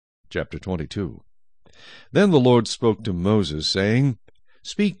Chapter 22. Then the Lord spoke to Moses, saying,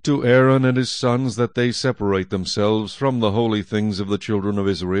 Speak to Aaron and his sons that they separate themselves from the holy things of the children of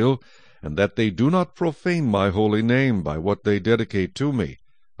Israel, and that they do not profane my holy name by what they dedicate to me.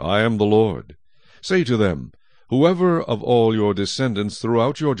 I am the Lord. Say to them, Whoever of all your descendants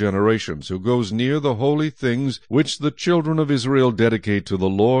throughout your generations who goes near the holy things which the children of Israel dedicate to the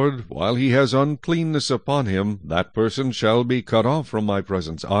Lord, while he has uncleanness upon him, that person shall be cut off from my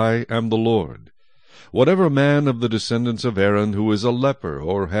presence. I am the Lord. Whatever man of the descendants of Aaron who is a leper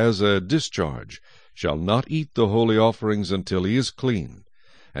or has a discharge shall not eat the holy offerings until he is clean.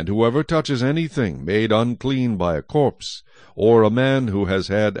 And whoever touches anything made unclean by a corpse, or a man who has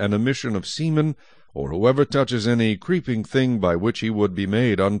had an emission of semen, or whoever touches any creeping thing by which he would be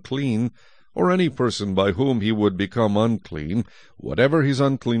made unclean, or any person by whom he would become unclean, whatever his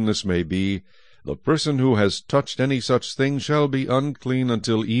uncleanness may be, the person who has touched any such thing shall be unclean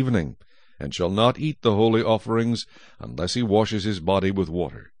until evening, and shall not eat the holy offerings, unless he washes his body with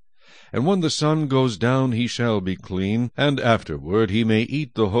water. And when the sun goes down he shall be clean, and afterward he may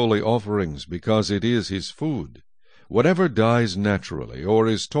eat the holy offerings, because it is his food. Whatever dies naturally, or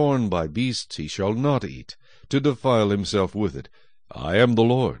is torn by beasts, he shall not eat, to defile himself with it. I am the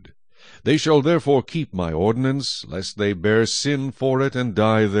Lord. They shall therefore keep my ordinance, lest they bear sin for it and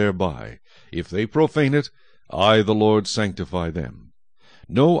die thereby. If they profane it, I the Lord sanctify them.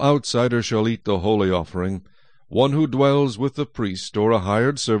 No outsider shall eat the holy offering. One who dwells with the priest or a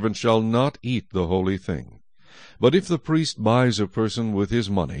hired servant shall not eat the holy thing. But if the priest buys a person with his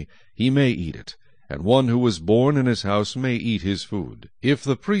money, he may eat it, and one who is born in his house may eat his food. If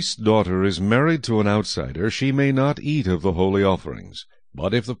the priest's daughter is married to an outsider, she may not eat of the holy offerings.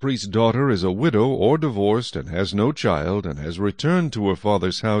 But if the priest's daughter is a widow or divorced, and has no child, and has returned to her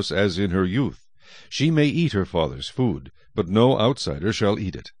father's house as in her youth, she may eat her father's food, but no outsider shall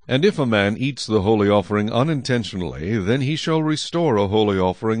eat it. And if a man eats the holy offering unintentionally, then he shall restore a holy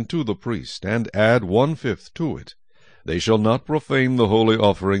offering to the priest, and add 1/5 to it. They shall not profane the holy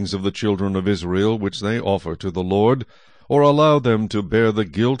offerings of the children of Israel, which they offer to the Lord, or allow them to bear the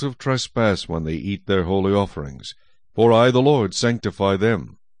guilt of trespass when they eat their holy offerings. For I, the Lord, sanctify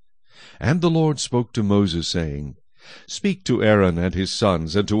them. And the Lord spoke to Moses, saying, Speak to Aaron and his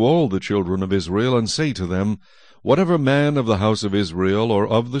sons, and to all the children of Israel, and say to them, Whatever man of the house of Israel, or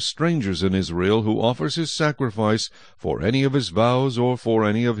of the strangers in Israel, who offers his sacrifice for any of his vows, or for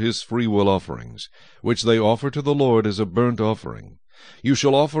any of his freewill offerings, which they offer to the Lord as a burnt offering, you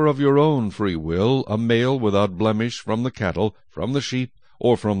shall offer of your own free will a male without blemish from the cattle, from the sheep,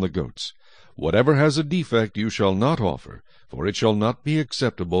 or from the goats. Whatever has a defect you shall not offer, for it shall not be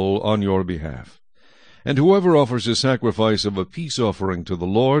acceptable on your behalf. And whoever offers a sacrifice of a peace offering to the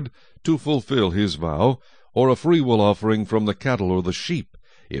Lord, to fulfill his vow, or a freewill offering from the cattle or the sheep,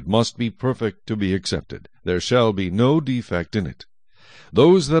 it must be perfect to be accepted. There shall be no defect in it.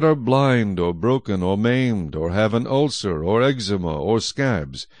 Those that are blind, or broken, or maimed, or have an ulcer, or eczema, or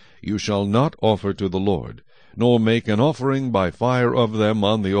scabs, you shall not offer to the Lord, nor make an offering by fire of them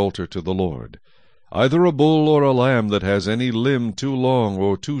on the altar to the Lord. Either a bull or a lamb that has any limb too long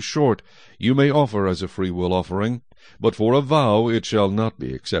or too short you may offer as a freewill offering, but for a vow it shall not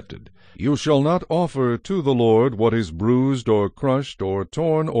be accepted. You shall not offer to the Lord what is bruised, or crushed, or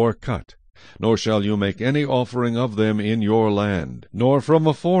torn, or cut. Nor shall you make any offering of them in your land. Nor from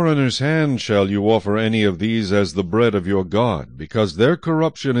a foreigner's hand shall you offer any of these as the bread of your God, because their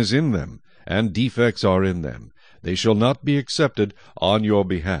corruption is in them, and defects are in them. They shall not be accepted on your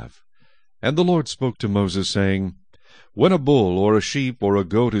behalf. And the Lord spoke to Moses, saying, When a bull or a sheep or a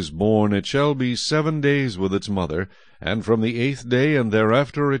goat is born, it shall be 7 days with its mother, and from the 8th day and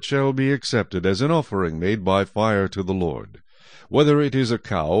thereafter it shall be accepted as an offering made by fire to the Lord. Whether it is a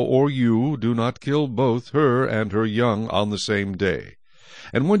cow or ewe, do not kill both her and her young on the same day.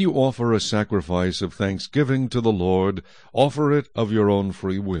 And when you offer a sacrifice of thanksgiving to the Lord, offer it of your own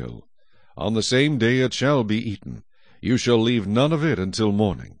free will. On the same day it shall be eaten. You shall leave none of it until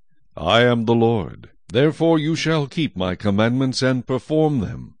morning. I am the Lord. Therefore you shall keep my commandments and perform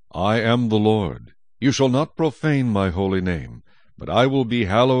them. I am the Lord. You shall not profane my holy name, but I will be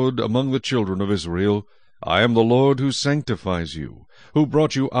hallowed among the children of Israel. I am the Lord who sanctifies you, who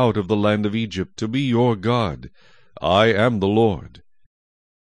brought you out of the land of Egypt to be your God. I am the Lord.